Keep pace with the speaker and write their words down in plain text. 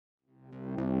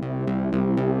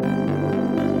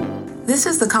This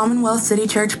is the Commonwealth City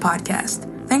Church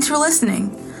podcast. Thanks for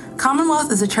listening. Commonwealth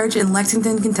is a church in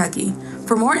Lexington, Kentucky.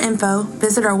 For more info,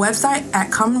 visit our website at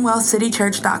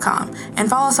commonwealthcitychurch.com and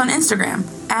follow us on Instagram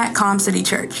at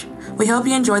ComCityChurch. We hope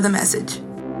you enjoy the message.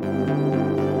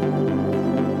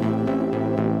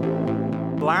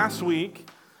 Last week,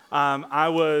 I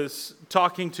was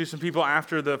talking to some people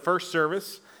after the first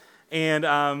service,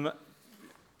 and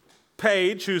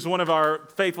Paige, who's one of our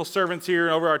faithful servants here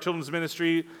over our children's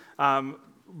ministry,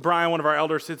 Brian, one of our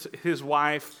elders, his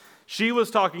wife, she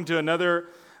was talking to another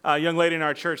young lady in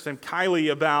our church named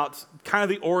Kylie about kind of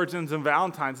the origins of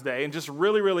Valentine's Day, and just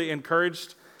really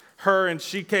encouraged her. And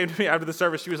she came to me after the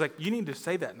service. She was like, "You need to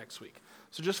say that next week."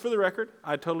 So just for the record,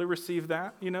 I totally received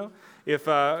that. You know, if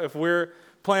we're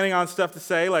planning on stuff to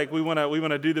say, like we want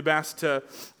to do the best to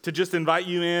just invite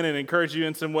you in and encourage you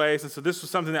in some ways. And so this was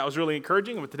something that was really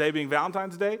encouraging. With today being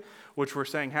Valentine's Day, which we're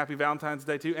saying Happy Valentine's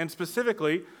Day to, and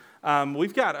specifically,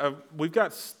 we've got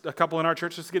a couple in our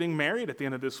church that's getting married at the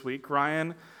end of this week,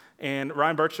 Ryan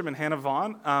Bertram and Hannah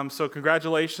Vaughn. So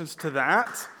congratulations to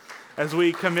that, as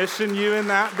we commission you in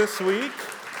that this week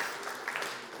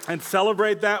and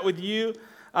celebrate that with you.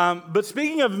 But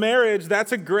speaking of marriage,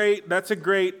 that's a great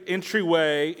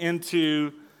entryway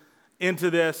into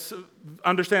this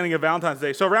understanding of Valentine's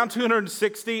Day. So around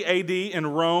 260 AD in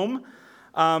Rome,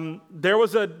 there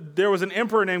was an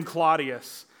emperor named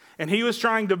Claudius, and he was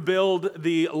trying to build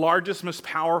the largest, most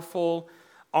powerful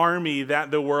army that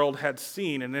the world had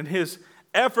seen. And in his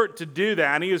effort to do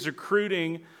that, he was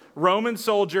recruiting Roman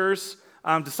soldiers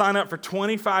to sign up for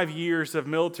 25 years of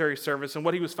military service. And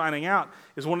what he was finding out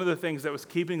is one of the things that was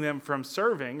keeping them from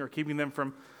serving, or keeping them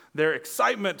from their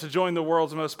excitement to join the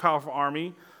world's most powerful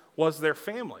army, was their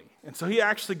family. And so he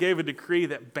actually gave a decree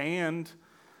that banned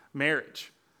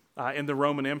marriage in the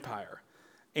Roman Empire.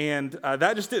 And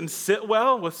that just didn't sit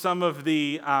well with some of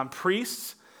the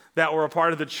priests that were a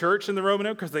part of the church in the Roman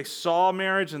Empire, because they saw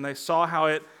marriage and they saw how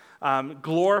it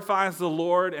glorifies the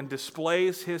Lord and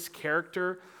displays his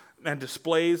character and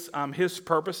displays his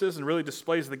purposes and really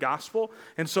displays the gospel.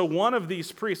 And so one of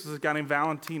these priests is a guy named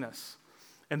Valentinus.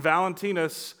 And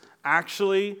Valentinus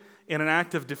actually, in an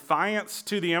act of defiance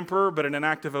to the emperor, but in an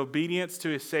act of obedience to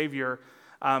his Savior,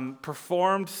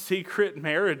 performed secret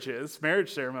marriage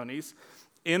ceremonies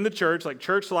in the church, like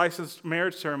church licensed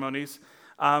marriage ceremonies,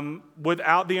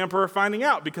 without the emperor finding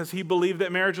out, because he believed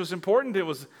that marriage was important.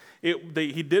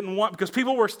 He didn't want, because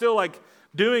people were still like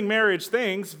doing marriage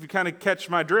things, if you kind of catch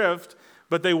my drift,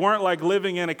 but they weren't like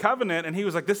living in a covenant. And he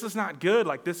was like, "This is not good.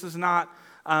 Like this is not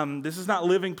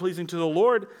living pleasing to the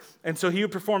Lord." And so he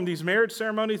would perform these marriage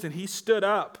ceremonies, and he stood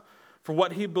up for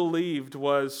what he believed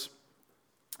was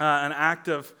an act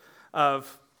of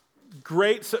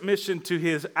great submission to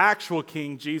his actual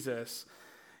king, Jesus,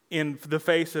 in the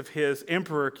face of his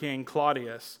emperor king,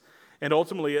 Claudius. And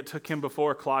ultimately, it took him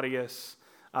before Claudius,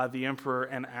 the emperor,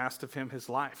 and asked of him his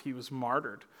life. He was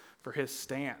martyred for his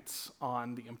stance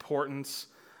on the importance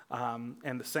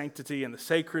and the sanctity and the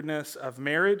sacredness of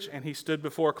marriage. And he stood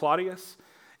before Claudius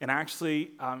and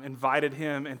actually invited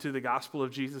him into the gospel of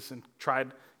Jesus and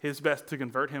tried his best to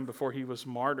convert him before he was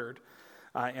martyred.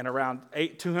 And around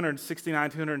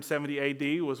 269, 270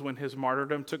 AD was when his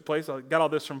martyrdom took place. I got all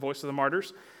this from Voice of the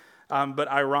Martyrs. But not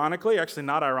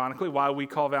ironically, why we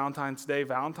call Valentine's Day,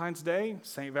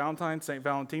 St. Valentine, St.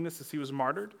 Valentinus, as he was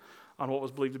martyred on what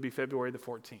was believed to be February the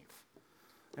 14th.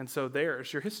 And so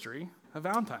there's your history of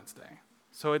Valentine's Day.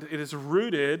 So it is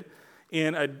rooted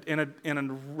in a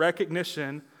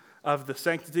recognition of the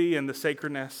sanctity and the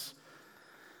sacredness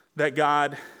that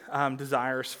God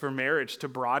desires for marriage to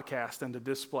broadcast and to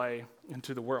display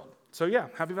into the world. So yeah,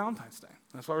 Happy Valentine's Day.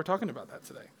 That's why we're talking about that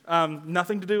today.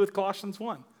 Nothing to do with Colossians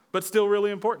 1. But still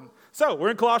really important. So we're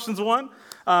in Colossians 1.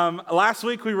 Last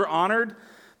week we were honored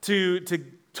to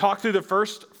talk through the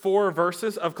first 4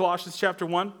 verses of Colossians chapter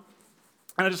 1.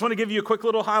 And I just want to give you a quick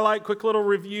little highlight, quick little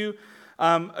review.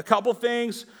 A couple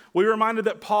things. We were reminded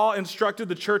that Paul instructed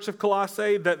the church of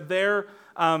Colossae that their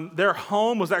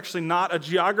home was actually not a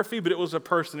geography, but it was a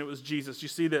person. It was Jesus. You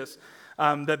see this.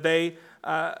 That they,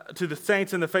 to the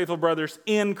saints and the faithful brothers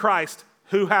in Christ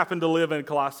who happen to live in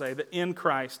Colossae, that in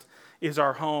Christ is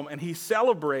our home. And he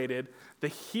celebrated the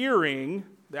hearing,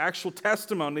 the actual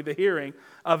testimony, the hearing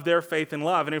of their faith and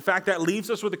love. And in fact, that leaves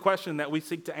us with a question that we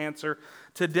seek to answer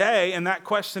today. And that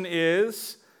question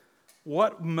is,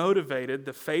 what motivated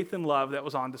the faith and love that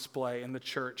was on display in the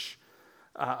church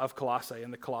of Colossae, in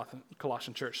the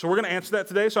Colossian church? So we're going to answer that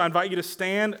today. So I invite you to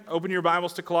stand, open your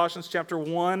Bibles to Colossians chapter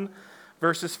 1,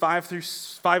 verses 5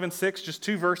 and 6, just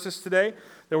 2 verses today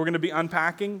that we're going to be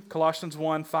unpacking. Colossians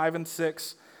 1, 5 and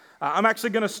 6. I'm actually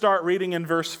going to start reading in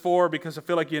verse 4 because I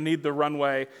feel like you need the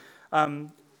runway.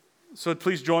 So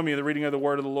please join me in the reading of the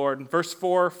word of the Lord. Verse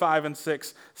 4, 5, and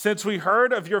 6. Since we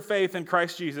heard of your faith in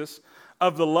Christ Jesus,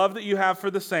 of the love that you have for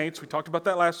the saints, we talked about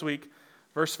that last week.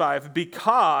 Verse 5,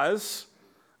 because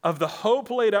of the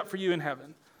hope laid up for you in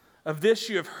heaven, of this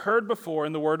you have heard before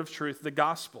in the word of truth, the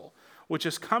gospel, which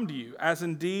has come to you, as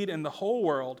indeed in the whole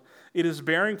world it is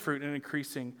bearing fruit and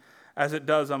increasing as it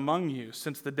does among you,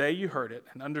 since the day you heard it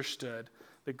and understood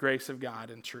the grace of God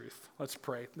in truth. Let's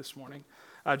pray this morning.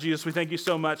 Jesus, we thank you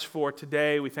so much for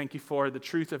today. We thank you for the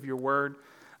truth of your word.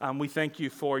 We thank you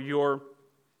for your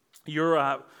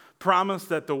promise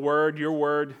that the word, your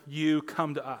word, you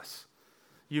come to us.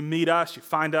 You meet us, you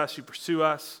find us, you pursue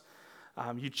us,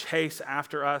 you chase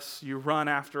after us, you run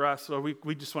after us. Lord,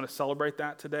 we just want to celebrate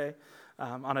that today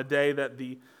on a day that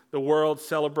the world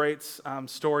celebrates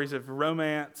stories of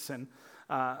romance and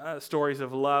stories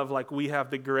of love. Like we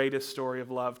have the greatest story of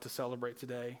love to celebrate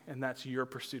today, and that's your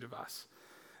pursuit of us.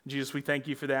 Jesus, we thank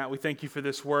you for that. We thank you for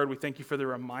this word. We thank you for the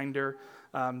reminder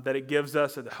that it gives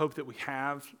us of the hope that we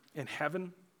have in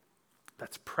heaven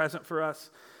that's present for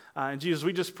us. And Jesus,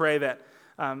 we just pray that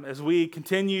as we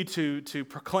continue to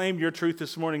proclaim your truth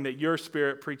this morning, that your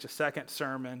Spirit preach a second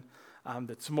sermon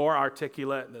that's more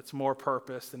articulate, that's more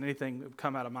purpose than anything that would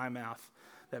come out of my mouth,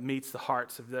 that meets the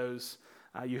hearts of those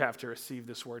you have to receive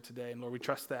this word today. And Lord, we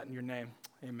trust that in your name.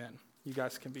 Amen. You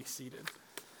guys can be seated.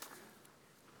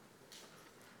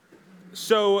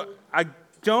 So I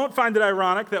don't find it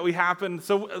ironic that we happen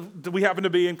to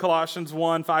be in Colossians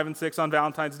 1, 5, and 6 on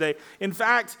Valentine's Day. In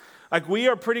fact, like we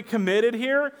are pretty committed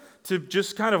here to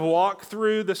just kind of walk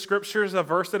through the scriptures a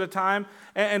verse at a time.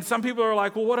 And some people are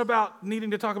like, well, what about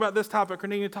needing to talk about this topic or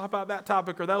needing to talk about that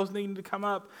topic or those needing to come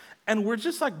up? And we're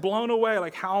just like blown away,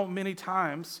 like how many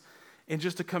times in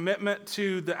just a commitment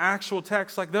to the actual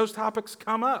text, like those topics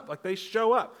come up, like they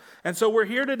show up. And so we're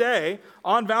here today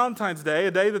on Valentine's Day,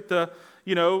 a day that the,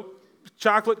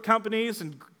 chocolate companies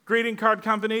and greeting card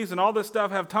companies and all this stuff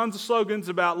have tons of slogans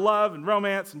about love and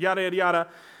romance and yada, yada, yada.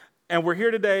 And we're here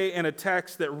today in a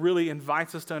text that really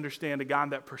invites us to understand a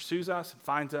God that pursues us and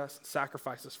finds us and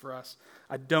sacrifices for us.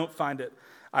 I don't find it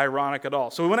ironic at all.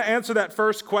 So we want to answer that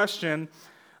first question.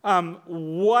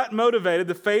 What motivated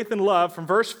the faith and love from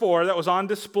verse 4 that was on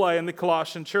display in the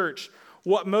Colossian church?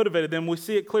 What motivated them? We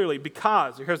see it clearly.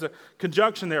 Because, here's a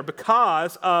conjunction there,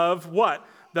 because of what?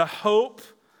 The hope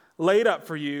laid up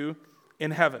for you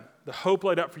in heaven. The hope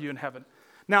laid up for you in heaven.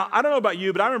 Now, I don't know about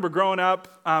you, but I remember growing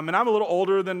up, and I'm a little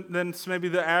older than maybe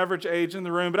the average age in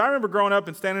the room, but I remember growing up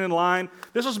and standing in line.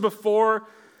 This was before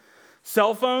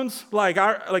cell phones. Like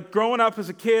growing up as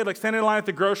a kid, like standing in line at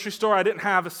the grocery store, I didn't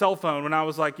have a cell phone when I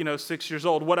was 6 years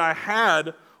old. What I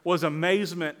had was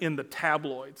amazement in the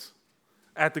tabloids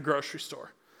at the grocery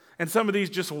store. And some of these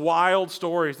just wild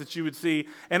stories that you would see.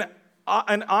 And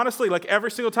honestly, like every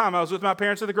single time I was with my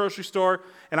parents at the grocery store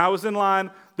and I was in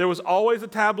line, there was always a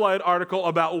tabloid article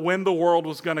about when the world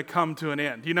was going to come to an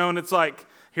end. And it's like,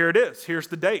 here it is. Here's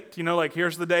the date.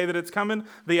 Here's the day that it's coming.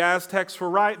 The Aztecs were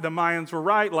right. The Mayans were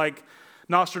right. Like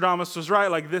Nostradamus was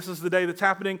right. Like this is the day that's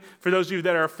happening. For those of you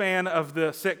that are a fan of the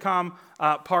sitcom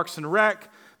Parks and Rec,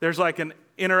 there's like an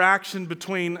interaction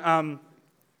between Ron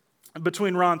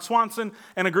Swanson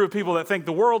and a group of people that think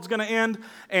the world's going to end.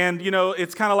 And,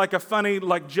 it's kind of like a funny,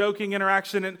 like joking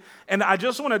interaction. And I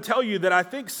just want to tell you that I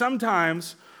think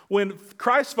sometimes when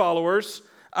Christ followers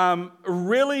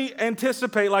really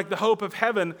anticipate like the hope of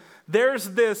heaven,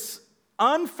 there's this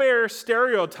unfair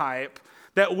stereotype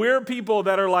that we're people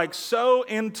that are like so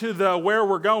into the where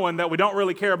we're going that we don't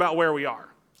really care about where we are.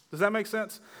 Does that make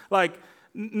sense? Like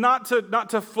not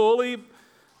to fully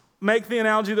make the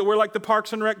analogy that we're like the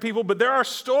Parks and Rec people, but there are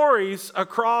stories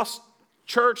across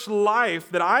church life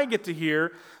that I get to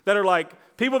hear that are like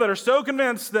people that are so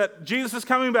convinced that Jesus is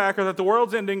coming back or that the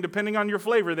world's ending, depending on your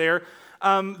flavor there,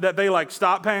 that they like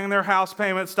stop paying their house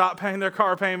payments, stop paying their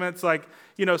car payments,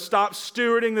 stop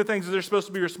stewarding the things that they're supposed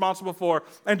to be responsible for.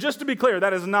 And just to be clear,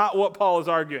 that is not what Paul is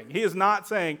arguing. He is not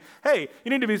saying, hey,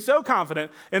 you need to be so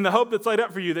confident in the hope that's laid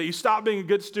up for you that you stop being a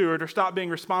good steward or stop being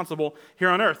responsible here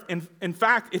on earth. In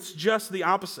fact, it's just the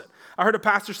opposite. I heard a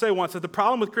pastor say once that the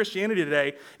problem with Christianity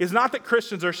today is not that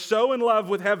Christians are so in love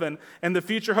with heaven and the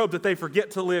future hope that they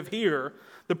forget to live here.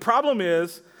 The problem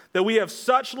is that we have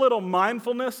such little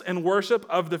mindfulness and worship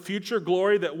of the future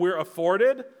glory that we're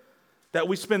afforded that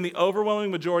we spend the overwhelming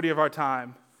majority of our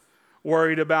time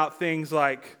worried about things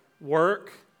like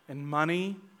work and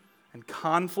money and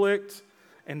conflict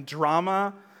and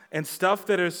drama and stuff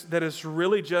that is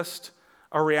really just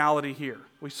a reality here.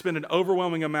 We spend an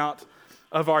overwhelming amount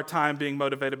of our time being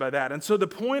motivated by that. And so the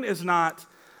point is not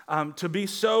to be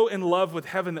so in love with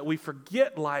heaven that we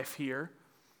forget life here.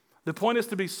 The point is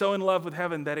to be so in love with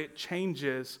heaven that it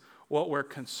changes what we're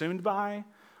consumed by,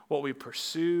 what we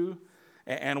pursue,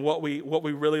 and what we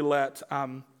really let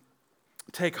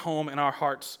take home in our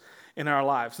hearts, in our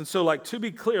lives. And so, to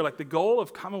be clear, the goal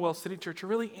of Commonwealth City Church, or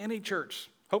really any church,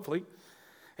 hopefully,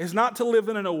 is not to live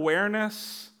in an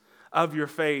awareness of your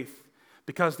faith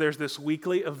because there's this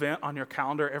weekly event on your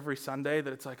calendar every Sunday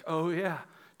that it's oh yeah,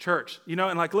 church.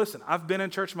 And listen, I've been in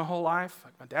church my whole life.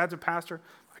 My dad's a pastor.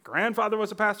 My grandfather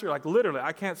was a pastor. Literally,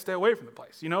 I can't stay away from the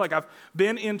place. I've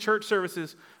been in church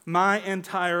services my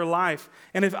entire life.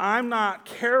 And if I'm not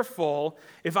careful,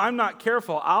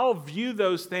 I'll view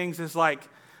those things as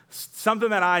something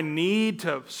that I need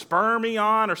to spur me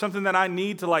on, or something that I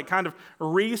need to kind of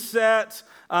reset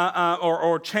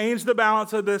or change the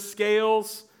balance of the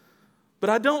scales. But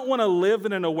I don't want to live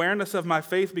in an awareness of my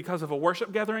faith because of a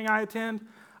worship gathering I attend.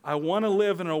 I want to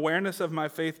live in an awareness of my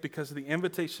faith because of the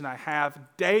invitation I have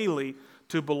daily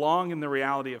to belong in the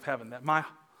reality of heaven, that my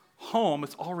home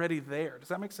is already there. Does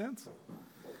that make sense?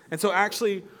 And so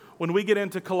actually, when we get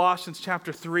into Colossians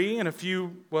chapter 3 in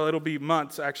it'll be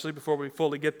months actually before we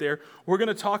fully get there, we're going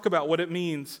to talk about what it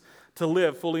means to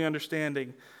live fully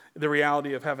understanding the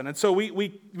reality of heaven. And so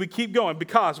we keep going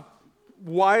because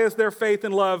why is their faith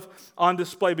and love on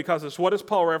display? Because it's what is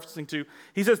Paul referencing to?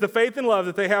 He says the faith and love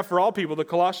that they have for all people, the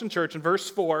Colossian church in verse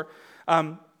 4,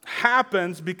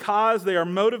 happens because they are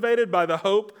motivated by the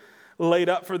hope laid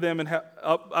up for them in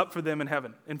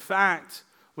heaven. In fact,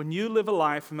 when you live a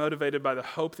life motivated by the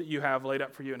hope that you have laid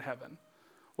up for you in heaven,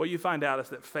 what you find out is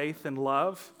that faith and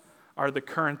love are the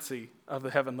currency of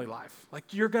the heavenly life.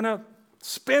 You're going to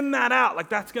spin that out.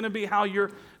 That's going to be how you're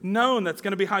known. That's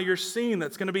going to be how you're seen.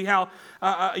 That's going to be how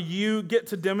you get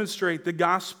to demonstrate the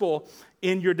gospel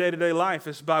in your day-to-day life,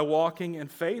 is by walking in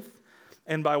faith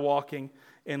and by walking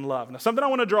in love. Now, something I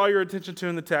want to draw your attention to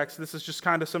in the text, this is just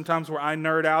kind of sometimes where I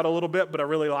nerd out a little bit, but I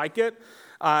really like it,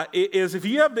 is if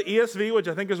you have the ESV, which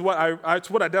I think is it's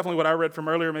what I read from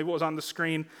earlier, maybe it was on the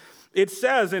screen, it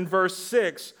says in verse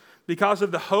 6, because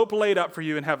of the hope laid up for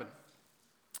you in heaven.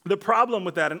 The problem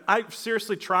with that, and I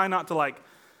seriously try not to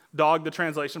dog the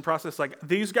translation process,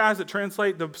 these guys that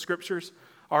translate the scriptures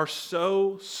are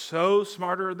so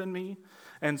smarter than me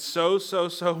and so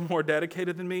more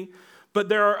dedicated than me. But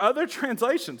there are other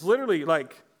translations, literally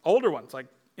older ones,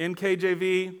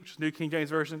 NKJV, which is New King James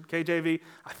Version, KJV,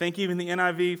 I think even the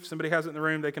NIV, if somebody has it in the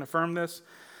room, they can affirm this,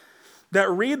 that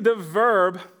read the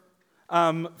verb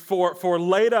for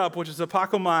laid up, which is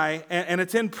apokomai, and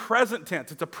it's in present tense.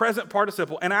 It's a present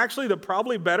participle. And actually, the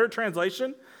probably better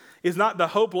translation is not the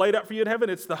hope laid up for you in heaven,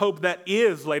 it's the hope that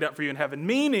is laid up for you in heaven,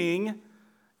 meaning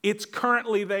it's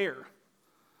currently there.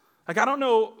 I don't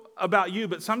know about you,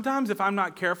 but sometimes if I'm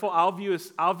not careful, I'll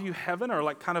view heaven,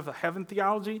 or kind of a heaven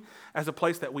theology, as a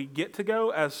place that we get to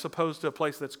go as opposed to a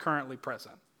place that's currently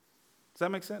present. Does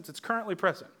that make sense? It's currently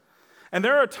present. And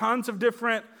there are tons of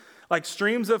different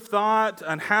streams of thought,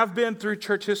 and have been through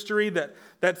church history,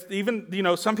 that's even,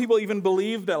 some people even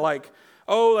believe that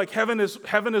heaven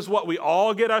is what we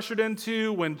all get ushered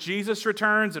into when Jesus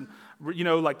returns, and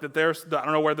that there's, I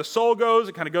don't know where the soul goes,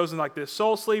 it kind of goes in this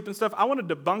soul sleep and stuff. I want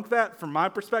to debunk that from my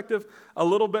perspective a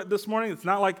little bit this morning. It's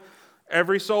not like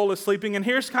every soul is sleeping, and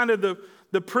here's kind of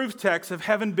the proof text of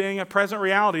heaven being a present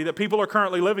reality that people are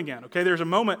currently living in. Okay, there's a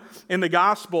moment in the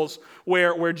Gospels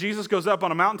where Jesus goes up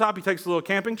on a mountaintop. He takes a little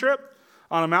camping trip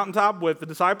on a mountaintop with the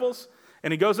disciples,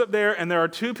 and he goes up there, and there are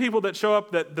two people that show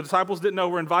up that the disciples didn't know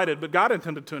were invited, but God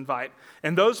intended to invite.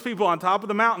 And those people on top of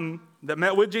the mountain that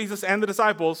met with Jesus and the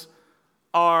disciples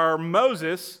are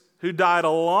Moses, who died a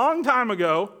long time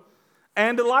ago,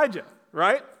 and Elijah,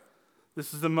 right?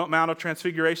 This is the Mount of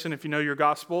Transfiguration, if you know your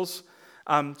Gospels.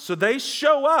 So they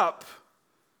show up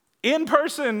in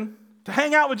person to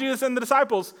hang out with Jesus and the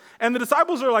disciples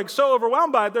are so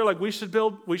overwhelmed by it, they're we should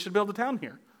build a town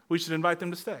here. We should invite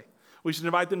them to stay. We should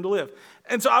invite them to live.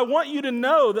 And so I want you to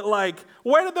know that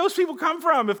where did those people come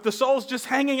from if the soul's just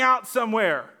hanging out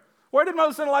somewhere? Where did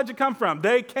Moses and Elijah come from?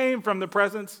 They came from the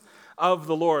presence of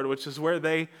the Lord, which is where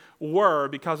they were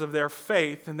because of their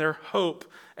faith and their hope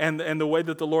and the way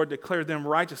that the Lord declared them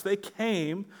righteous. They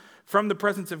came from the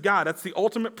presence of God. That's the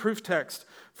ultimate proof text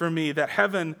for me that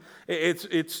heaven,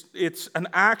 it's an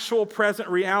actual present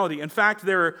reality. In fact,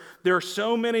 there are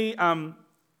so many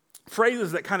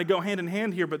phrases that kind of go hand in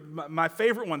hand here, but my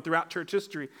favorite one throughout church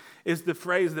history is the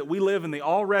phrase that we live in the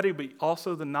already, but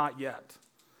also the not yet.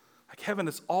 Heaven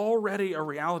is already a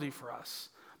reality for us,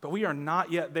 but we are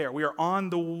not yet there. We are on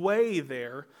the way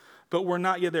there, but we're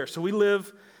not yet there. So we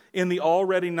live in the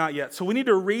already not yet. So we need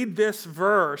to read this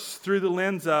verse through the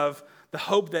lens of the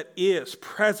hope that is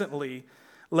presently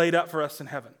laid up for us in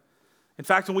heaven. In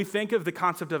fact, when we think of the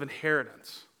concept of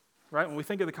inheritance, right? When we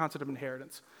think of the concept of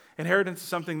inheritance is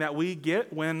something that we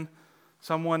get when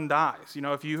someone dies. You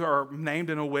know, if you are named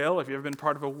in a will, if you've ever been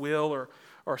part of a will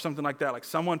or something like that, like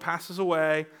someone passes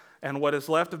away and what is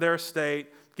left of their estate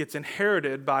gets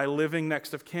inherited by living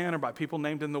next of kin or by people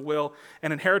named in the will.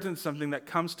 And inheritance is something that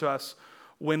comes to us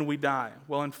when we die.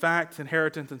 Well, in fact,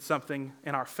 inheritance is something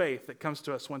in our faith that comes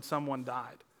to us when someone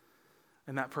died,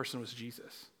 and that person was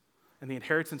Jesus. And the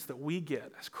inheritance that we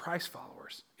get as Christ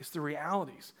followers is the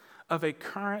realities of a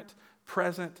current,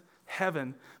 present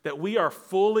heaven that we are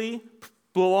fully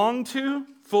belong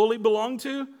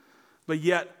to, but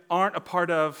yet aren't a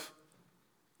part of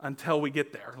until we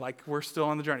get there. Like we're still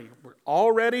on the journey. We're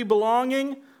already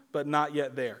belonging, but not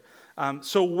yet there.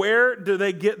 So where do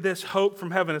they get this hope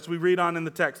from heaven as we read on in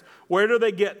the text? Where do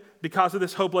they get, because of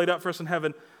this hope laid up for us in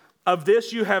heaven, of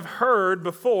this you have heard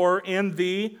before in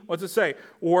the, what's it say?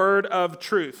 Word of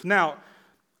truth. Now,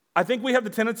 I think we have the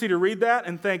tendency to read that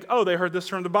and think, oh, they heard this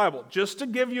from the Bible. Just to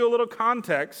give you a little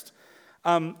context,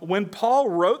 when Paul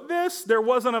wrote this, there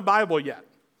wasn't a Bible yet.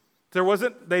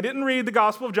 They didn't read the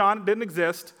Gospel of John. It didn't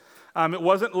exist. It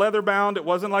wasn't leather bound. It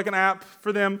wasn't like an app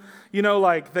for them. You know,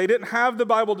 like they didn't have the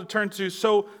Bible to turn to.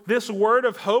 So this word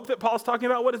of hope that Paul's talking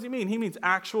about, what does he mean? He means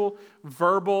actual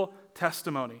verbal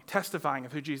testimony, testifying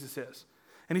of who Jesus is.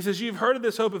 And he says, you've heard of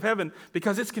this hope of heaven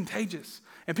because it's contagious.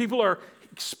 And people are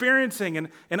experiencing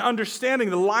and understanding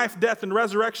the life, death, and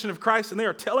resurrection of Christ. And they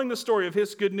are telling the story of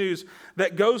his good news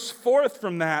that goes forth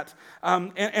from that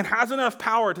and has enough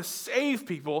power to save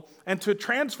people and to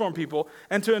transform people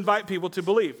and to invite people to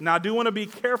believe. Now, I do want to be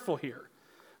careful here.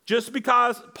 Just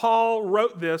because Paul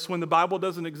wrote this when the Bible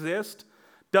doesn't exist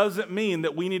doesn't mean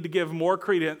that we need to give more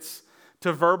credence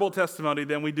to verbal testimony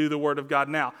than we do the Word of God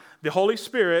now. The Holy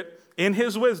Spirit, in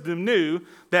His wisdom, knew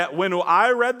that when I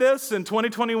read this in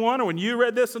 2021, or when you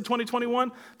read this in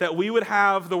 2021, that we would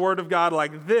have the Word of God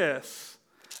like this,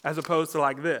 as opposed to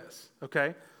like this, okay?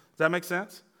 Does that make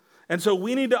sense? And so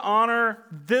we need to honor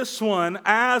this one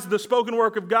as the spoken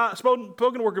work of God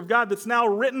that's now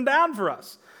written down for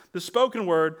us. The spoken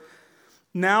word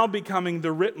now becoming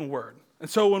the written word. And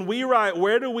so when we write,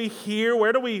 where do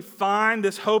we find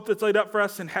this hope that's laid up for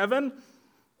us in heaven?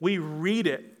 We read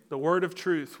it, the word of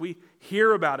truth. We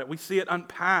hear about it. We see it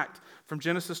unpacked from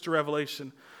Genesis to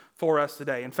Revelation for us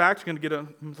today. In fact, you're going to get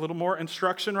a little more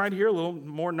instruction right here, a little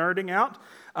more nerding out.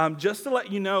 Just to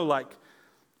let you know, like,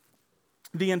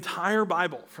 the entire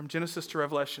Bible, from Genesis to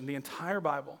Revelation, the entire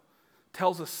Bible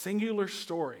tells a singular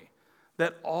story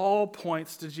that all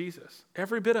points to Jesus,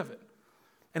 every bit of it.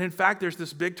 And in fact, there's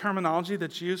this big terminology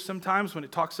that's used sometimes when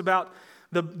it talks about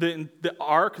the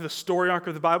arc, the story arc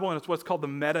of the Bible, and it's what's called the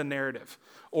meta-narrative,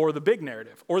 or the big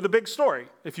narrative, or the big story,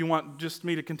 if you want just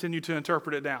me to continue to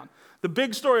interpret it down. The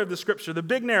big story of the Scripture, the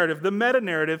big narrative, the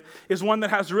meta-narrative, is one that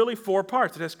has really 4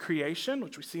 parts. It has creation,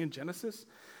 which we see in Genesis.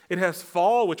 It has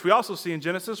fall, which we also see in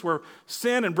Genesis, where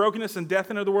sin and brokenness and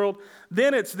death enter the world.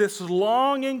 Then it's this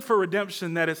longing for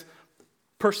redemption that is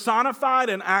personified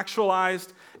and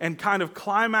actualized and kind of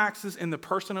climaxes in the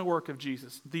person and work of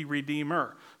Jesus, the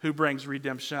Redeemer, who brings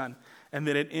redemption. And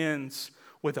then it ends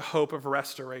with a hope of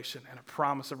restoration and a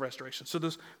promise of restoration. So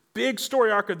this big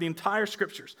story arc of the entire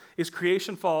Scriptures is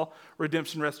creation, fall,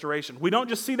 redemption, restoration. We don't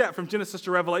just see that from Genesis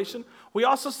to Revelation. We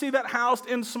also see that housed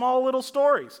in small little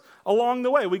stories along the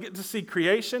way. We get to see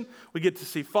creation. We get to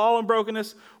see fall and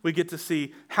brokenness. We get to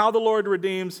see how the Lord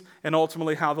redeems and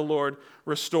ultimately how the Lord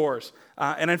restores.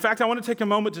 And in fact, I want to take a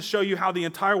moment to show you how the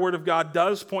entire Word of God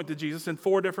does point to Jesus in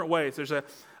 4 different ways. There's a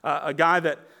guy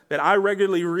that I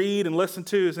regularly read and listen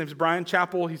to. His name is Brian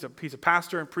Chappell. He's a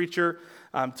pastor and preacher,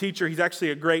 teacher. He's actually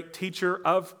a great teacher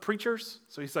of preachers,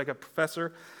 so he's like a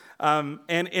professor.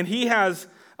 And he has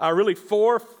really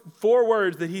four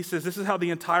words that he says, this is how the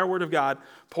entire Word of God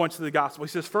points to the gospel. He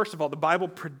says, first of all, the Bible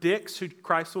predicts who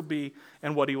Christ will be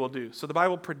and what He will do. So the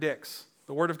Bible predicts,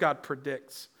 the Word of God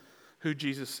predicts who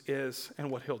Jesus is and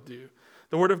what He'll do.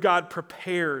 The Word of God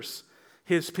prepares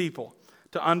His people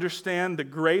to understand the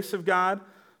grace of God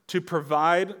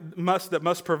that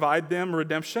must provide them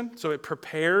redemption. So it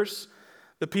prepares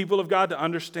the people of God to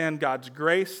understand God's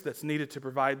grace that's needed to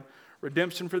provide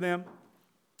redemption for them.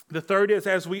 The third is,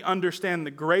 as we understand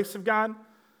the grace of God,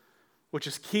 which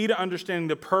is key to understanding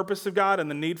the purpose of God and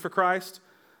the need for Christ,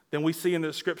 then we see in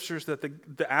the Scriptures that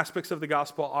the aspects of the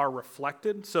gospel are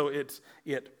reflected. So it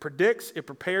predicts, it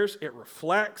prepares, it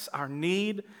reflects our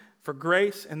need for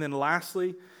grace. And then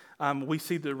lastly, we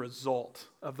see the result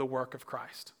of the work of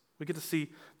Christ. We get to see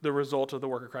the result of the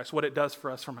work of Christ, what it does for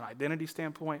us from an identity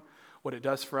standpoint, what it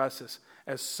does for us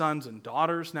as sons and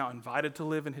daughters now invited to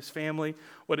live in his family,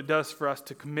 what it does for us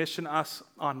to commission us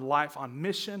on life on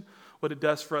mission, what it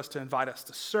does for us to invite us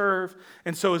to serve.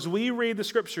 And so as we read the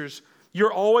scriptures,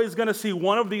 you're always going to see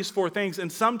one of these four things,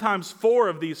 and sometimes four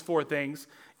of these four things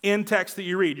in text that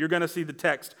you read. You're going to see the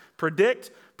text predict,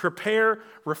 prepare,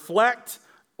 reflect,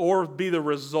 or be the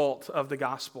result of the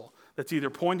gospel that's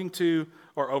either pointing to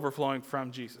or overflowing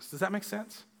from Jesus. Does that make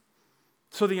sense?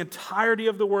 So the entirety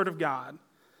of the Word of God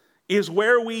is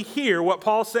where we hear what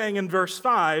Paul's saying in verse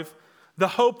 5, the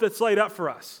hope that's laid up for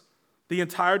us. The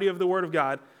entirety of the Word of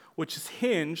God, which is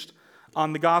hinged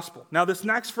on the gospel. Now, this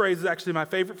next phrase is actually my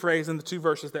favorite phrase in the two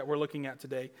verses that we're looking at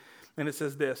today. And it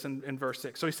says this in verse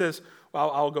 6. So he says,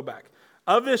 well, I'll go back.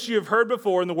 Of this you have heard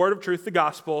before in the word of truth, the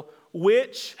gospel,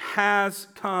 which has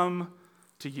come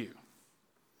to you.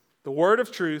 The word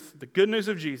of truth, the good news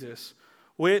of Jesus,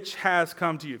 which has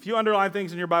come to you. If you underline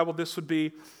things in your Bible, this would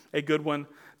be a good one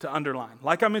to underline.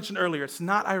 Like I mentioned earlier, it's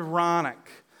not ironic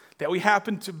that we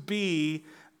happen to be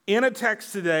in a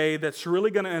text today that's really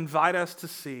going to invite us to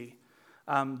see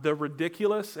the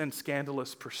ridiculous and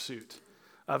scandalous pursuit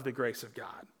of the grace of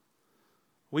God.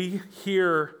 We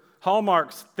hear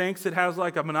Hallmark thinks it has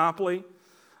like a monopoly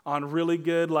on really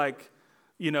good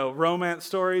romance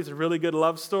stories and really good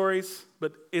love stories,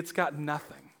 but it's got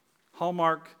nothing.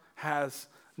 Hallmark has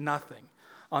nothing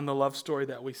on the love story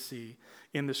that we see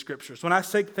in the scriptures. When I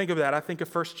think of that, I think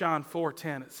of 1 John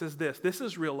 4:10. It says this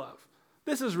is real love.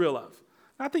 This is real love.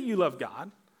 Not that you love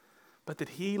God, but that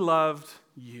he loved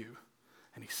you.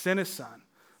 And he sent his son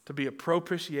to be a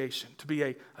propitiation, to be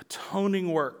a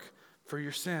atoning work for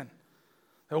your sin.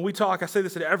 And when we talk, I say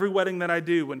this at every wedding that I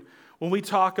do, when we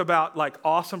talk about like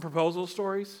awesome proposal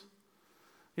stories,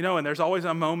 and there's always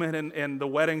a moment in the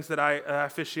weddings that I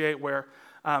officiate where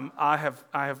I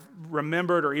have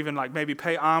remembered or even like maybe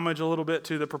pay homage a little bit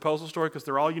to the proposal story because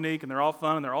they're all unique and they're all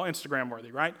fun and they're all Instagram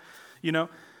worthy, right?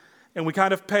 And we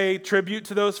kind of pay tribute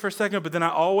to those for a second, but then I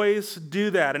always do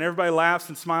that, and everybody laughs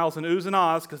and smiles and oohs and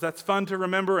ahs because that's fun to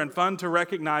remember and fun to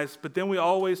recognize, but then we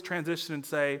always transition and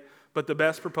say, but the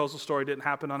best proposal story didn't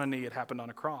happen on a knee, it happened on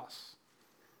a cross.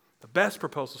 The best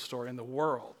proposal story in the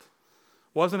world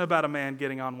wasn't about a man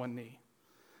getting on one knee.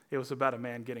 It was about a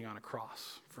man getting on a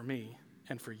cross for me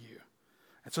and for you.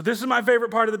 And so this is my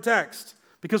favorite part of the text,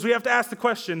 because we have to ask the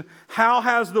question, how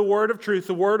has the word of truth,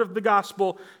 the word of the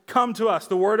gospel come to us,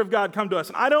 the word of God come to us?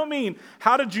 And I don't mean,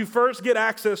 how did you first get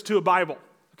access to a Bible?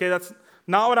 Okay, that's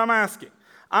not what I'm asking.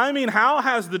 I mean, how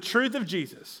has the truth of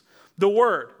Jesus, the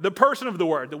word, the person of the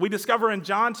word that we discover in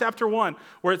John chapter 1,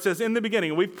 where it says in the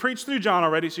beginning, we've preached through John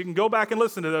already, so you can go back and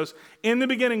listen to those. In the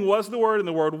beginning was the word, and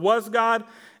the word was God,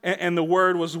 and the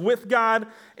word was with God,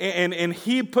 and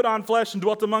he put on flesh and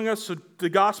dwelt among us. So the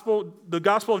gospel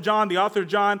of John, the author of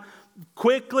John,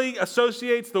 quickly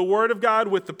associates the word of God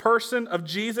with the person of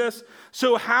Jesus.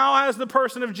 So how has the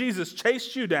person of Jesus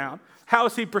chased you down? How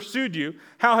has he pursued you?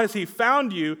 How has he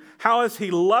found you? How has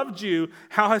he loved you?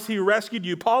 How has he rescued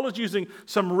you? Paul is using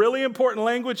some really important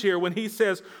language here when he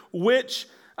says, which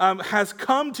has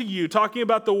come to you, talking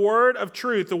about the word of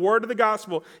truth, the word of the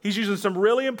gospel. He's using some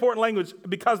really important language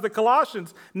because the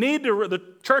Colossians the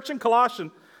church in Colossae,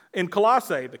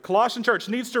 the Colossian church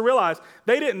needs to realize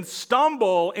they didn't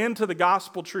stumble into the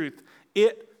gospel truth.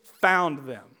 It found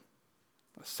them.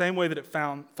 The same way that it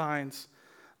finds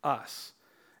us.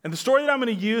 And the story that I'm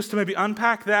going to use to maybe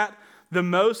unpack that the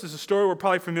most is a story we're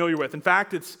probably familiar with. In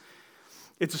fact, it's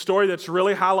a story that's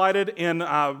really highlighted in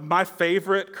my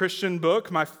favorite Christian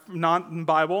book, my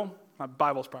non-Bible. My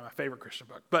Bible's probably my favorite Christian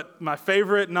book, but my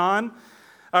favorite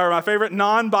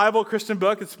non-Bible Christian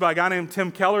book, it's by a guy named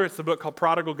Tim Keller. It's the book called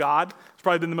Prodigal God. It's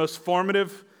probably been the most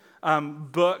formative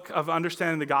book of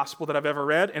understanding the gospel that I've ever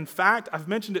read. In fact, I've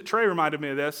mentioned it, Trey reminded me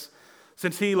of this.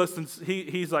 Since he listens,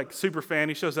 he's like super fan.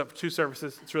 He shows up for 2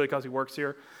 services. It's really because he works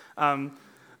here.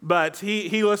 But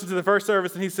he listened to the first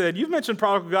service and he said, "You've mentioned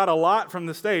Prodigal God a lot from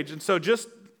the stage." And so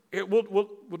we'll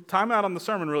time out on the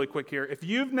sermon really quick here. If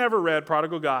you've never read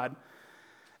Prodigal God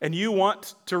and you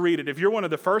want to read it, if you're one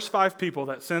of the first 5 people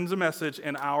that sends a message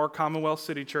in our Commonwealth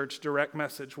City Church direct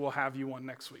message, we'll have you one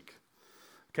next week.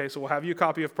 Okay, so we'll have you a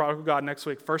copy of Prodigal God next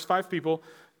week. First 5 people,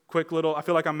 quick little, I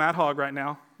feel like I'm Matt Hogg right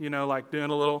now, like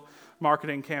doing a little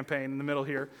marketing campaign in the middle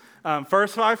here.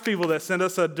 First 5 people that send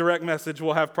us a direct message,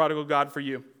 we'll have Prodigal God for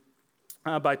you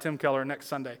by Tim Keller next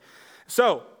Sunday.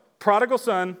 So, prodigal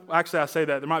son, actually I say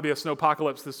that, there might be a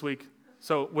snowpocalypse this week.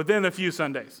 So within a few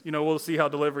Sundays, we'll see how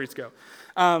deliveries go.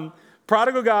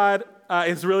 Prodigal God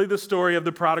is really the story of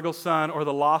the prodigal son or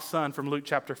the lost son from Luke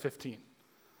chapter 15.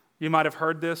 You might have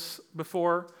heard this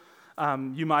before.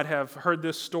 You might have heard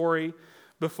this story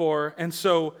before. And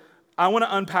so I want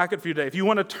to unpack it for you today. If you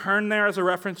want to turn there as a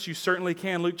reference, you certainly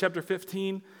can, Luke chapter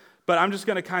 15. But I'm just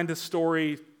going to kind of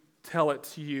story tell it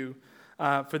to you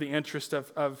for the interest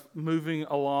of moving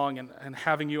along and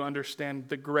having you understand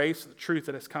the grace, the truth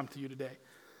that has come to you today.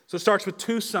 So it starts with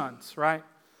two sons, right?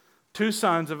 Two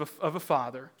sons of a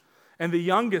father. And the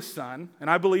youngest son, and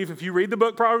I believe if you read the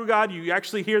book Prodigal God, you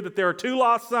actually hear that there are two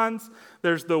lost sons.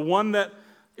 There's the one that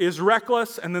is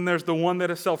reckless, and then there's the one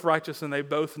that is self-righteous, and they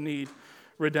both need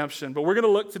redemption. But we're going to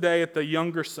look today at the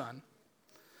younger son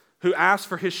who asks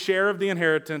for his share of the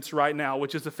inheritance right now,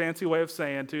 which is a fancy way of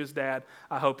saying to his dad,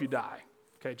 I hope you die.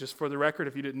 Okay, just for the record,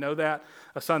 if you didn't know that,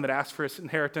 a son that asked for his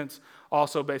inheritance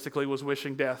also basically was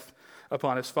wishing death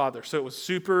upon his father. So it was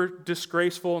super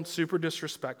disgraceful and super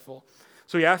disrespectful.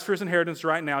 So he asked for his inheritance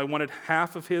right now. He wanted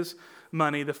half of his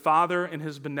money. The father, in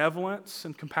his benevolence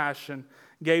and compassion,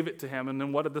 gave it to him. And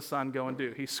then what did the son go and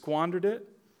do? He squandered it.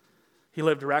 He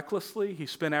lived recklessly. He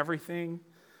spent everything.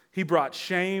 He brought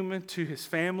shame to his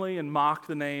family and mocked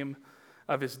the name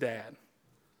of his dad.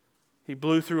 He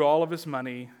blew through all of his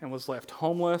money and was left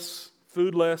homeless,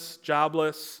 foodless,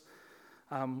 jobless,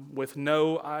 with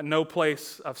no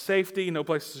place of safety, no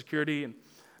place of security, and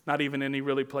not even any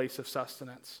really place of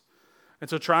sustenance. And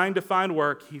so trying to find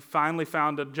work, he finally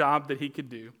found a job that he could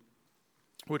do,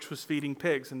 which was feeding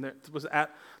pigs. And it was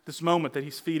at this moment that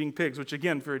he's feeding pigs, which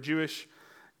again, for a Jewish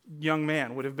young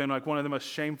man, would have been like one of the most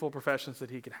shameful professions that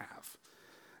he could have.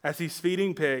 As he's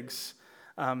feeding pigs,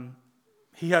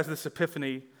 he has this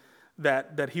epiphany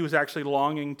that he was actually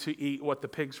longing to eat what the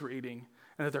pigs were eating,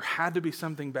 and that there had to be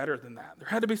something better than that. There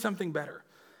had to be something better.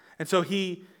 And so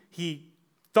he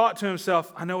thought to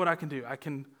himself, I know what I can do. I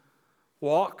can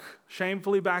walk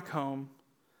shamefully back home.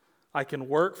 I can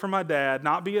work for my dad,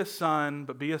 not be a son,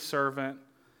 but be a servant.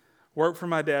 Work for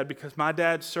my dad because my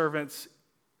dad's servants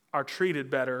are treated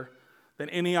better than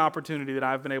any opportunity that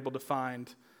I've been able to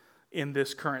find in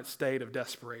this current state of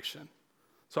desperation.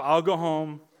 So I'll go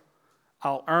home.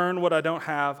 I'll earn what I don't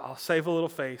have. I'll save a little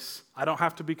face. I don't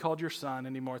have to be called your son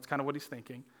anymore. It's kind of what he's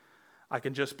thinking. I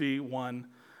can just be one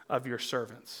of your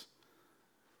servants.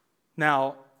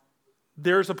 Now,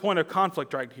 there's a point of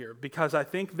conflict right here because I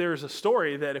think there's a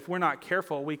story that if we're not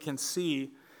careful, we can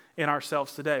see in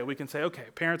ourselves today. We can say, okay,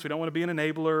 parents, we don't want to be an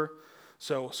enabler,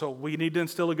 so we need to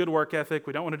instill a good work ethic.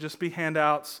 We don't want to just be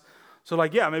handouts. So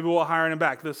maybe we'll hire him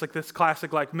back. This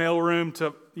classic mailroom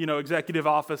to executive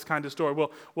office kind of story.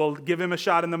 We'll give him a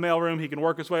shot in the mailroom. He can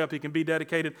work his way up. He can be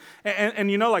dedicated. And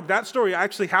that story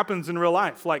actually happens in real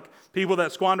life. Like people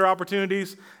that squander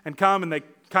opportunities and come and they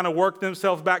kind of work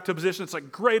themselves back to a position. It's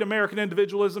like great American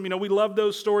individualism. We love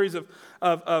those stories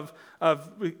of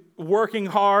working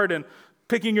hard and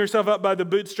picking yourself up by the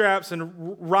bootstraps and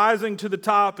rising to the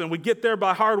top, and we get there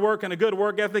by hard work and a good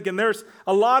work ethic, and there's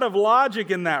a lot of logic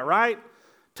in that, right?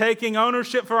 Taking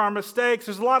ownership for our mistakes,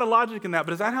 there's a lot of logic in that,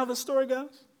 but is that how this story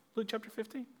goes? Luke chapter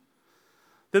 15.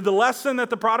 Did the lesson that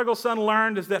the prodigal son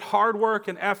learned is that hard work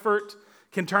and effort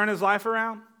can turn his life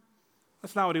around?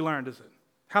 That's not what he learned, is it?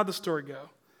 How'd the story go?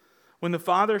 When the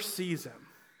father sees him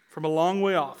from a long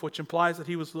way off, which implies that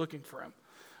he was looking for him,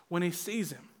 when he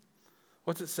sees him,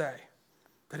 what's it say?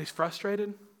 That he's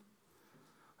frustrated?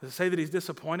 Does it say that he's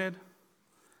disappointed?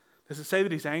 Does it say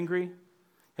that he's angry?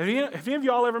 Have any of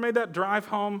y'all ever made that drive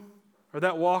home or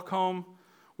that walk home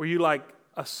where you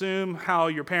assume how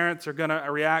your parents are going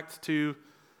to react to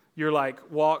your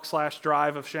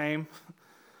walk/drive of shame?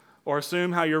 Or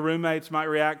assume how your roommates might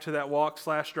react to that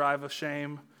walk/drive of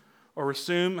shame? Or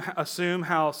assume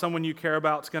how someone you care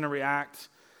about is going to react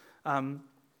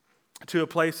to a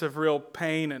place of real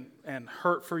pain and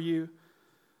hurt for you?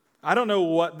 I don't know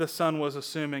what the son was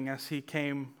assuming as he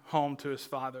came home to his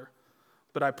father,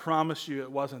 but I promise you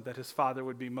it wasn't that his father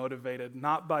would be motivated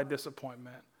not by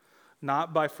disappointment,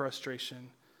 not by frustration,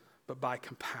 but by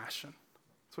compassion.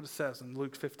 That's what it says in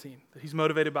Luke 15, that he's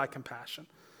motivated by compassion.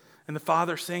 And the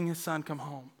father, seeing his son come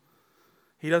home,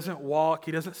 he doesn't walk,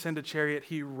 he doesn't send a chariot,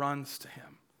 he runs to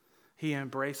him. He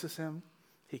embraces him,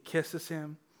 he kisses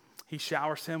him, he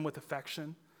showers him with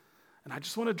affection. And I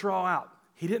just want to draw out,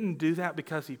 he didn't do that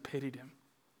because he pitied him.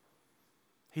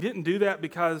 He didn't do that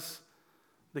because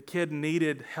the kid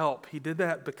needed help. He did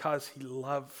that because he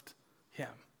loved him.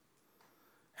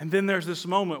 And then there's this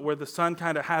moment where the son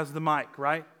kind of has the mic,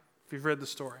 right? If you've read the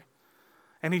story.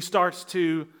 And he starts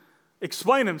to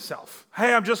explain himself.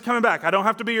 Hey, I'm just coming back. I don't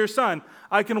have to be your son.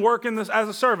 I can work in this as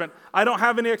a servant. I don't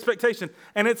have any expectation.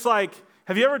 And it's like,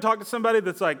 have you ever talked to somebody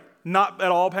that's not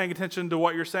at all paying attention to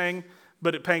what you're saying,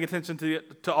 but paying attention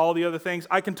to all the other things?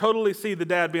 I can totally see the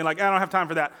dad being like, I don't have time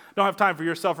for that. Don't have time for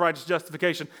your self-righteous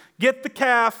justification. Get the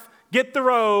calf, get the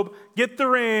robe, get the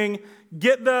ring,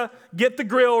 get the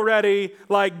grill ready,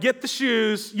 like get the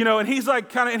shoes, and he's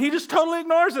like and he just totally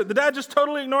ignores it. The dad just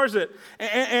totally ignores it.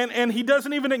 And he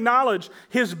doesn't even acknowledge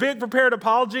his big prepared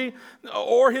apology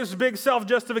or his big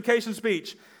self-justification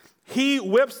speech. He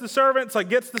whips the servants,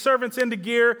 gets the servants into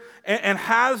gear and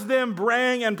has them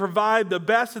bring and provide the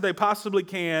best that they possibly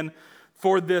can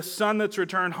for this son that's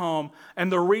returned home.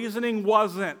 And the reasoning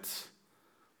wasn't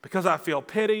because I feel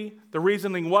pity. The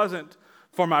reasoning wasn't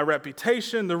for my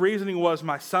reputation. The reasoning was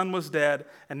my son was dead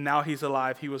and now he's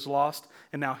alive. He was lost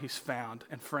and now he's found.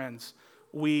 And friends,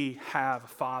 we have a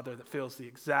Father that feels the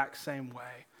exact same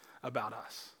way about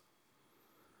us.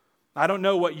 I don't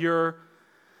know what your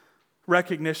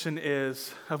recognition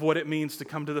is of what it means to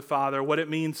come to the Father, what it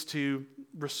means to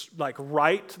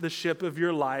right the ship of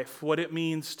your life, what it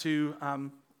means to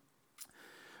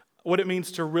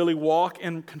really walk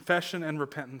in confession and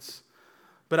repentance.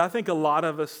 But I think I'll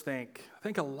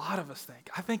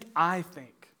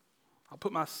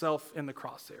put myself in the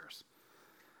crosshairs,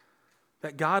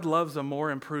 that God loves a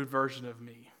more improved version of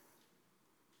me.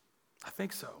 I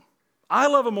think so. I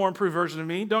love a more improved version of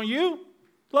me, don't you?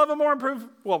 Love a more improved,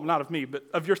 well, not of me, but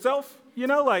of yourself?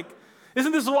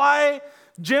 Isn't this why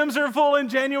gyms are full in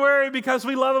January? Because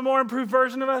we love a more improved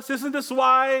version of us? Isn't this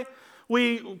why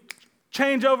we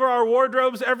change over our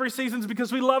wardrobes every season?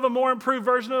 Because we love a more improved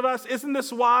version of us? Isn't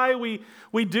this why we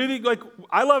do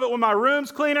I love it when my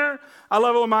room's cleaner. I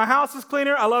love it when my house is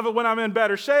cleaner. I love it when I'm in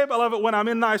better shape. I love it when I'm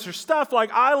in nicer stuff.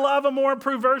 I love a more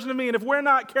improved version of me. And if we're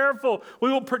not careful, we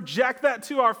will project that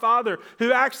to our Father,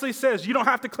 who actually says, you don't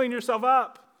have to clean yourself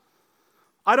up.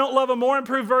 I don't love a more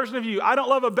improved version of you. I don't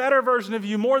love a better version of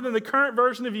you more than the current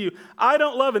version of you. I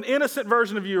don't love an innocent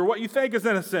version of you or what you think is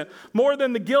innocent more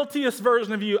than the guiltiest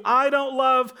version of you. I don't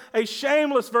love a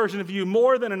shameless version of you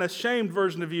more than an ashamed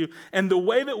version of you. And the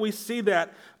way that we see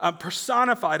that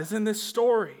personified is in this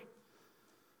story.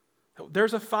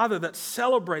 There's a Father that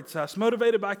celebrates us,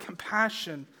 motivated by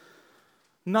compassion,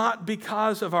 not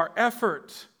because of our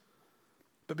effort,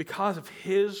 but because of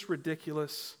his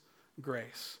ridiculous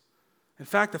grace. In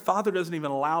fact, the Father doesn't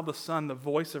even allow the Son the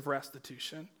voice of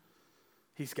restitution.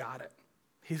 He's got it.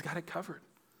 He's got it covered.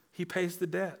 He pays the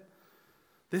debt.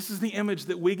 This is the image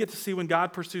that we get to see when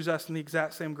God pursues us in the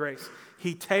exact same grace.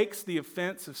 He takes the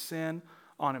offense of sin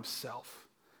on himself.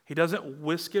 He doesn't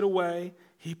whisk it away.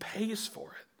 He pays for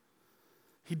it.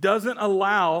 He doesn't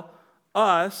allow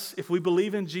us, if we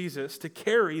believe in Jesus, to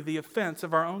carry the offense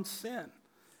of our own sin.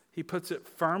 He puts it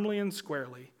firmly and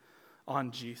squarely on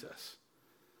Jesus.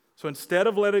 So instead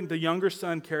of letting the younger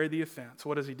son carry the offense,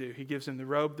 what does he do? He gives him the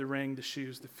robe, the ring, the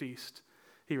shoes, the feast.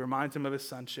 He reminds him of his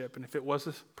sonship. And if it was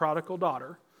a prodigal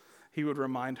daughter, he would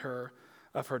remind her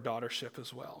of her daughtership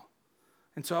as well.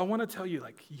 And so I want to tell you,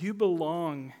 you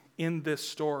belong in this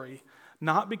story,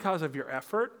 not because of your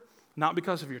effort, not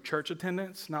because of your church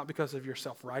attendance, not because of your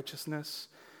self-righteousness,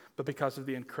 but because of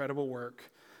the incredible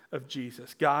work of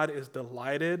Jesus. God is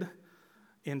delighted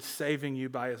in saving you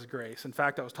by his grace. In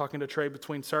fact, I was talking to Trey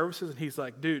between services, and he's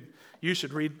like, dude, you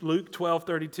should read Luke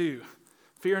 12:32.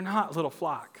 Fear not, little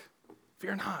flock.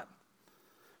 Fear not.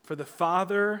 For the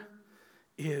Father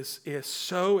is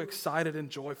so excited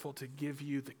and joyful to give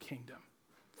you the kingdom.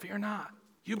 Fear not.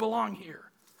 You belong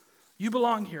here. You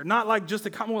belong here. Not just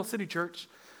at Commonwealth City Church,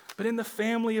 but in the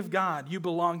family of God. You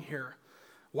belong here.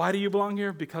 Why do you belong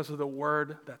here? Because of the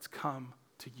word that's come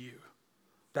to you.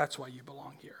 That's why you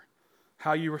belong here.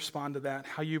 How you respond to that,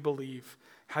 how you believe,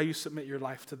 how you submit your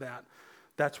life to that.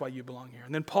 That's why you belong here.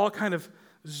 And then Paul kind of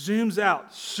zooms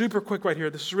out super quick right here.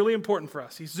 This is really important for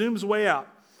us. He zooms way out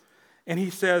and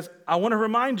he says, I want to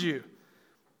remind you,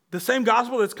 the same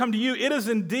gospel that's come to you, it is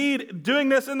indeed doing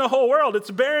this in the whole world.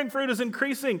 Its bearing fruit is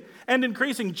increasing and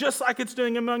increasing, just like it's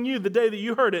doing among you the day that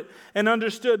you heard it and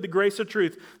understood the grace of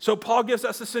truth. So Paul gives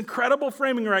us this incredible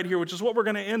framing right here, which is what we're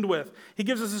going to end with. He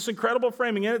gives us this incredible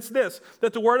framing, and it's this,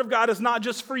 that the word of God is not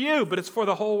just for you, but it's for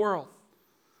the whole world.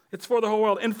 It's for the whole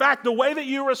world. In fact, the way that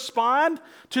you respond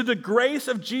to the grace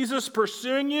of Jesus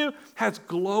pursuing you has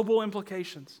global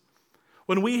implications.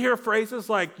 When we hear phrases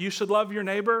like, you should love your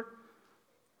neighbor,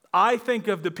 I think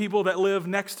of the people that live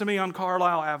next to me on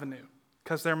Carlisle Avenue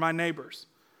because they're my neighbors.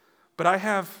 But I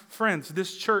have friends,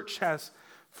 this church has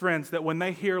friends that when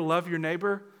they hear love your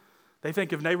neighbor, they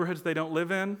think of neighborhoods they don't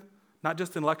live in, not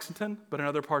just in Lexington, but in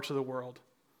other parts of the world.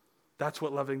 That's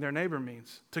what loving their neighbor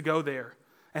means, to go there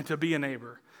and to be a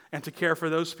neighbor and to care for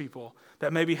those people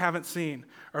that maybe haven't seen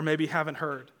or maybe haven't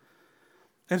heard.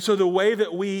 And so the way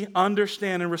that we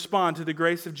understand and respond to the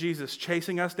grace of Jesus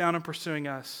chasing us down and pursuing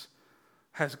us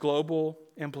has global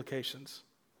implications.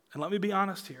 And let me be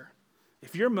honest here.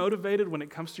 If you're motivated when it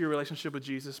comes to your relationship with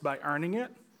Jesus by earning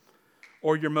it,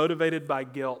 or you're motivated by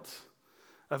guilt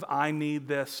of I need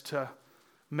this to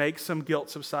make some guilt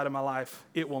subside in my life,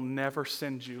 it will never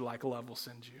send you like love will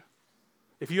send you.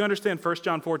 If you understand 1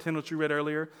 John 4:10, which we read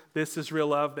earlier, this is real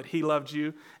love, that he loved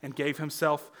you and gave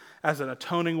himself as an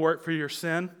atoning work for your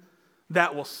sin,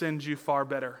 that will send you far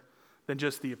better than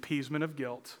just the appeasement of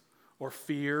guilt or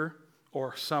fear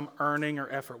or some earning or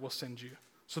effort will send you.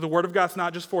 So the word of God's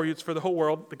not just for you, it's for the whole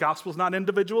world. The gospel's not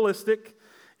individualistic,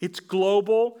 it's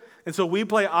global. And so we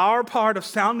play our part of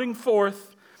sounding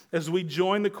forth as we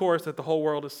join the chorus that the whole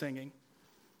world is singing.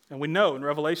 And we know in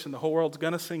Revelation the whole world's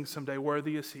going to sing someday,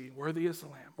 worthy is he, worthy is the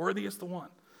Lamb, worthy is the one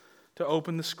to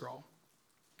open the scroll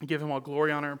and give him all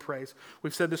glory, honor, and praise.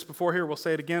 We've said this before here, we'll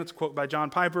say it again. It's a quote by John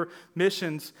Piper.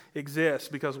 Missions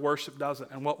exist because worship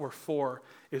doesn't. And what we're for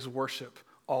is worship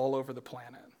all over the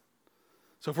planet.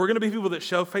 So if we're going to be people that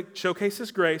showcase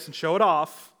his grace and show it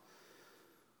off,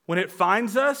 when it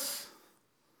finds us,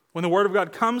 when the word of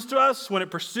God comes to us, when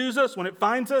it pursues us, when it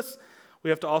finds us, we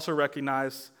have to also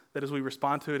recognize that as we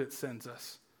respond to it, it sends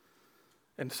us.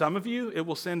 And some of you, it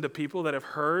will send to people that have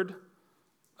heard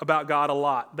about God a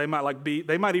lot. They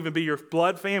might even be your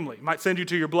blood family. Might send you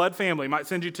to your blood family. Might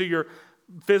send you to your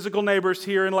physical neighbors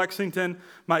here in Lexington.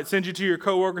 Might send you to your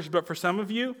coworkers. But for some of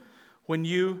you, when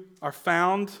you are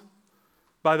found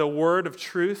by the word of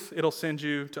truth, it'll send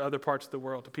you to other parts of the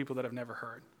world, to people that have never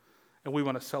heard. And we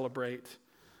want to celebrate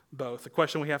both. The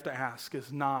question we have to ask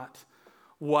is not,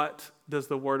 what does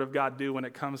the word of God do when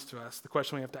it comes to us? The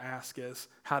question we have to ask is,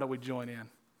 how do we join in?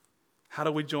 How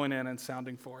do we join in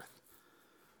sounding forth?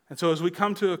 And so as we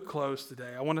come to a close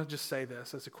today, I want to just say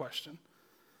this as a question.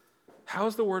 How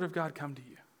has the word of God come to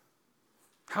you?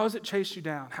 How has it chased you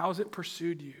down? How has it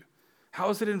pursued you? How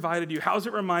has it invited you? How has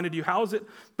it reminded you? How has it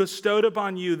bestowed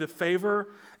upon you the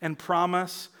favor and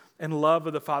promise and love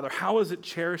of the Father? How has it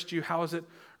cherished you? How has it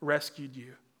rescued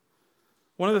you?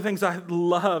 One of the things I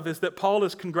love is that Paul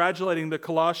is congratulating the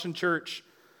Colossian church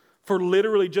for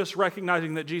literally just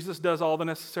recognizing that Jesus does all the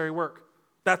necessary work.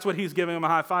 That's what he's giving them a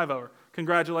high five over.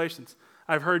 Congratulations.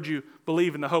 I've heard you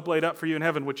believe in the hope laid up for you in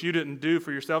heaven, which you didn't do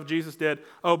for yourself. Jesus did.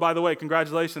 Oh, by the way,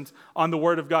 congratulations on the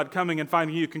word of God coming and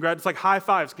finding you. It's like high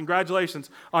fives.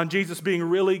 Congratulations on Jesus being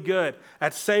really good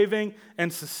at saving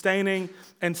and sustaining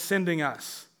and sending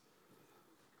us.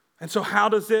 And so how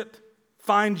does it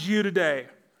find you today?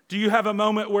 Do you have a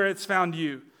moment where it's found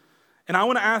you? And I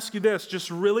want to ask you this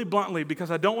just really bluntly, because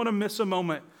I don't want to miss a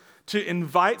moment to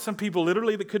invite some people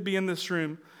literally that could be in this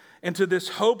room into this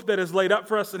hope that is laid up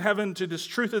for us in heaven, to this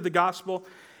truth of the gospel.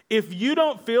 If you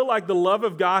don't feel like the love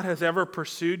of God has ever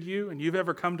pursued you and you've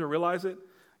ever come to realize it,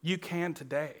 you can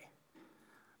today.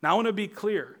 Now I want to be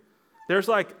clear. There's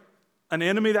like an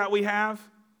enemy that we have.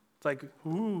 It's like,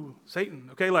 ooh, Satan,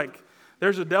 okay? Like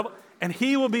there's a devil. And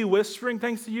he will be whispering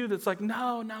things to you that's like,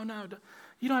 no.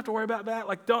 You don't have to worry about that.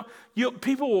 Like,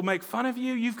 people will make fun of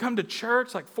you. You've come to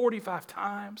church like 45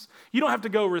 times. You don't have to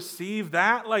go receive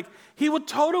that. Like, he would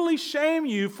totally shame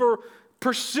you for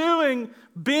pursuing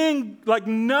being like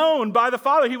known by the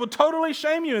Father. He will totally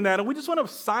shame you in that. And we just want to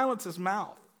silence his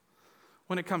mouth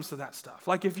when it comes to that stuff.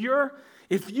 Like, if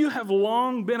you have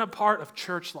long been a part of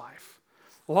church life,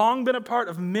 long been a part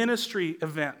of ministry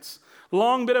events,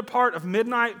 long been a part of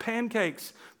midnight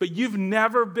pancakes, but you've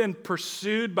never been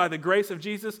pursued by the grace of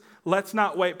Jesus, let's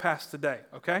not wait past today,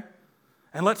 okay?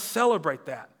 And let's celebrate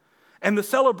that. And the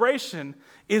celebration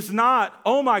is not,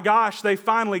 oh my gosh, they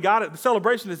finally got it. The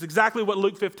celebration is exactly what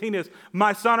Luke 15 is.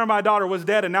 My son or my daughter was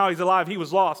dead and now he's alive. He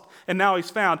was lost and now he's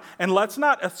found. And let's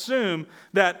not assume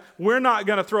that we're not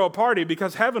going to throw a party,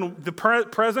 because heaven, the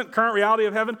present, current reality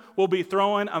of heaven, will be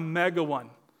throwing a mega one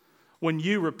when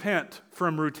you repent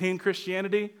from routine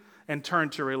Christianity and turn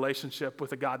to a relationship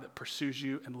with a God that pursues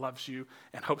you and loves you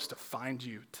and hopes to find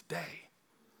you today.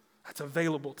 That's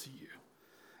available to you.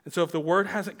 And so if the word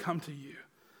hasn't come to you,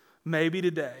 maybe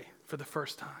today, for the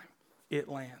first time, it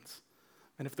lands.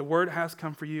 And if the word has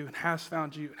come for you and has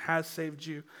found you and has saved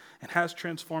you and has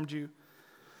transformed you,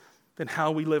 then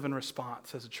how we live in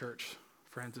response as a church,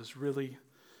 friends, is really,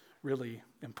 really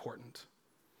important.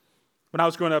 When I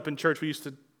was growing up in church, we used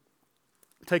to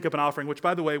take up an offering, which,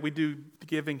 by the way, we do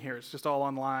giving here. It's just all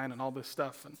online and all this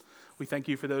stuff. And we thank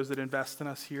you for those that invest in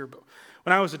us here. But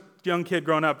when I was a young kid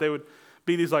growing up, they would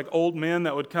be these like old men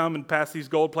that would come and pass these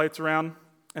gold plates around.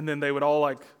 And then they would all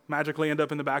like magically end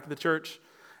up in the back of the church.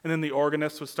 And then the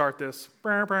organist would start this,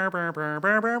 like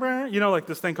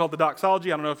this thing called the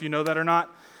doxology. I don't know if you know that or not.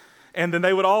 And then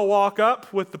they would all walk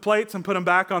up with the plates and put them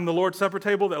back on the Lord's Supper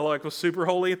table that like was super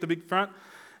holy at the big front.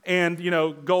 And,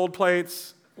 gold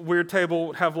plates, weird table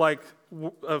would have like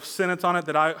a sentence on it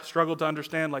that I struggled to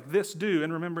understand, like this do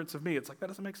in remembrance of me. It's like, that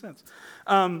doesn't make sense.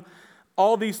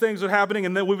 All these things were happening,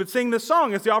 and then we would sing this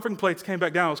song as the offering plates came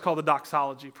back down. It was called the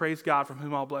doxology. Praise God from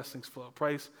whom all blessings flow.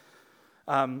 Praise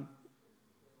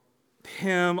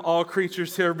Him, all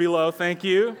creatures here below. Thank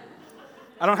you.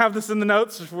 I don't have this in the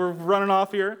notes. We're running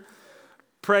off here.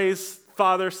 Praise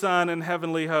Father, Son, and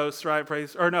heavenly hosts, right?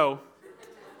 Praise, or no,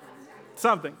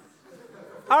 something.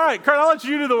 All right, Kurt, I'll let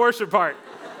you do the worship part.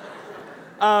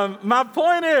 My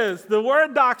point is, the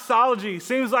word doxology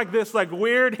seems like this like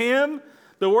weird hymn.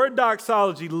 The word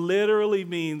doxology literally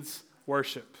means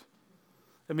worship.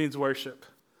 It means worship.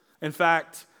 In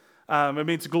fact, it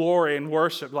means glory and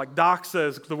worship. Like doxa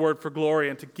is the word for glory,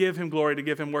 and to give Him glory, to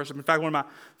give Him worship. In fact, one of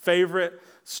my favorite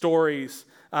stories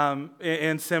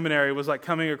in seminary was like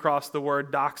coming across the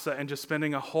word doxa and just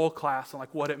spending a whole class on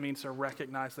like what it means to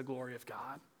recognize the glory of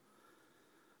God.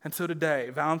 And so today,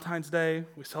 Valentine's Day,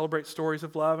 we celebrate stories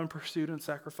of love and pursuit and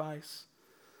sacrifice.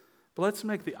 But let's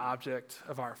make the object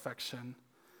of our affection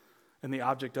and the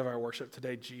object of our worship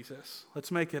today Jesus.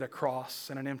 Let's make it a cross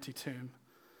and an empty tomb.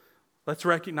 Let's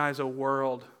recognize a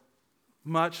world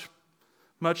much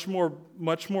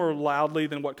more loudly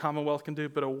than what Commonwealth can do,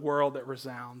 but a world that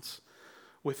resounds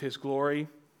with His glory,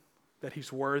 that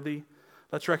He's worthy.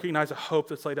 Let's recognize a hope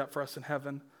that's laid up for us in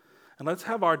heaven. And let's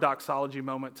have our doxology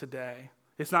moment today.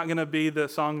 It's not going to be the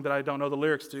song that I don't know the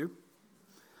lyrics to.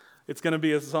 It's going to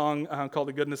be a song called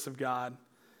The Goodness of God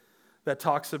that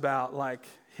talks about like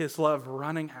His love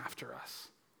running after us.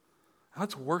 And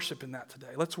let's worship in that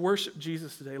today. Let's worship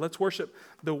Jesus today. Let's worship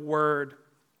the Word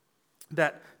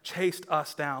that chased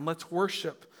us down. Let's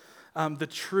worship the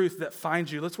truth that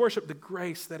finds you. Let's worship the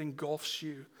grace that engulfs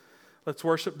you. Let's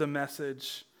worship the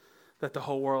message that the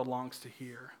whole world longs to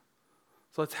hear.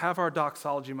 So let's have our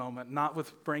doxology moment, not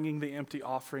with bringing the empty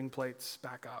offering plates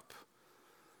back up,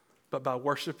 but by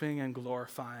worshiping and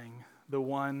glorifying the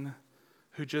one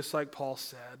who, just like Paul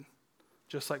said,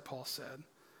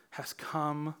 has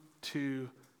come to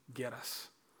get us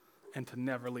and to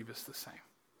never leave us the same.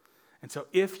 And so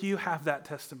if you have that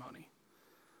testimony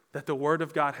that the Word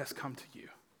of God has come to you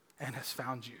and has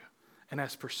found you and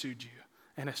has pursued you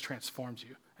and has transformed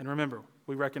you, and remember,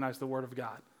 we recognize the Word of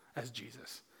God as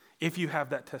Jesus. If you have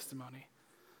that testimony,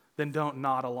 then don't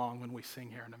nod along when we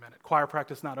sing here in a minute. Choir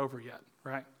practice not over yet,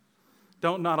 right?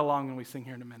 Don't nod along when we sing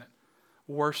here in a minute.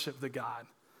 Worship the God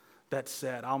that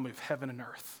said, I'll move heaven and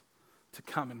earth to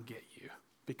come and get you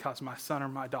because my son or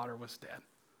my daughter was dead,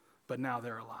 but now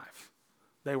they're alive.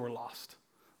 They were lost,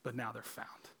 but now they're found.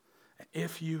 And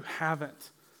if you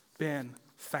haven't been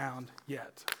found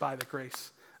yet by the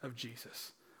grace of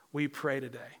Jesus, we pray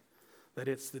today that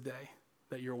it's the day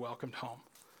that you're welcomed home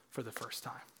for the first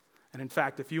time. And in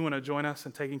fact, if you want to join us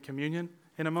in taking communion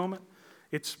in a moment,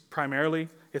 it's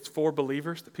for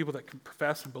believers, the people that can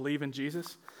profess and believe in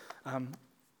Jesus,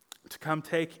 to come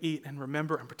take, eat, and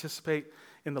remember and participate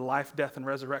in the life, death, and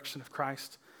resurrection of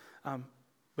Christ.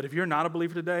 But if you're not a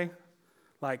believer today,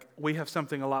 like we have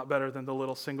something a lot better than the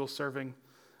little single-serving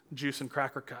juice and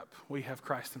cracker cup. We have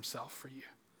Christ Himself for you.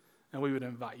 And we would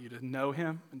invite you to know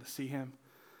Him and to see Him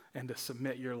and to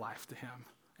submit your life to Him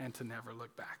and to never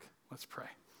look back. Let's pray.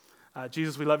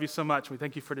 Jesus, we love you so much. We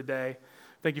thank you for today.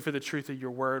 Thank you for the truth of your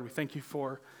word. We thank you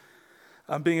for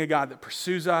being a God that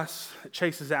pursues us, that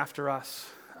chases after us,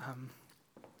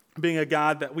 being a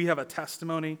God that we have a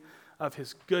testimony of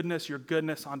His goodness, your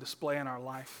goodness on display in our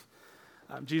life.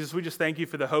 Jesus, we just thank you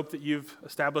for the hope that you've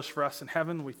established for us in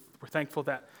heaven. We're thankful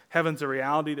that heaven's a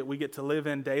reality that we get to live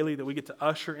in daily, that we get to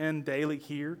usher in daily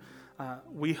here.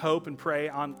 We hope and pray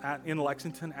in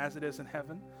Lexington as it is in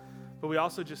heaven. But we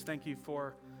also just thank you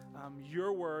for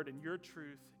your word and your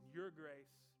truth, your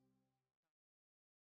grace.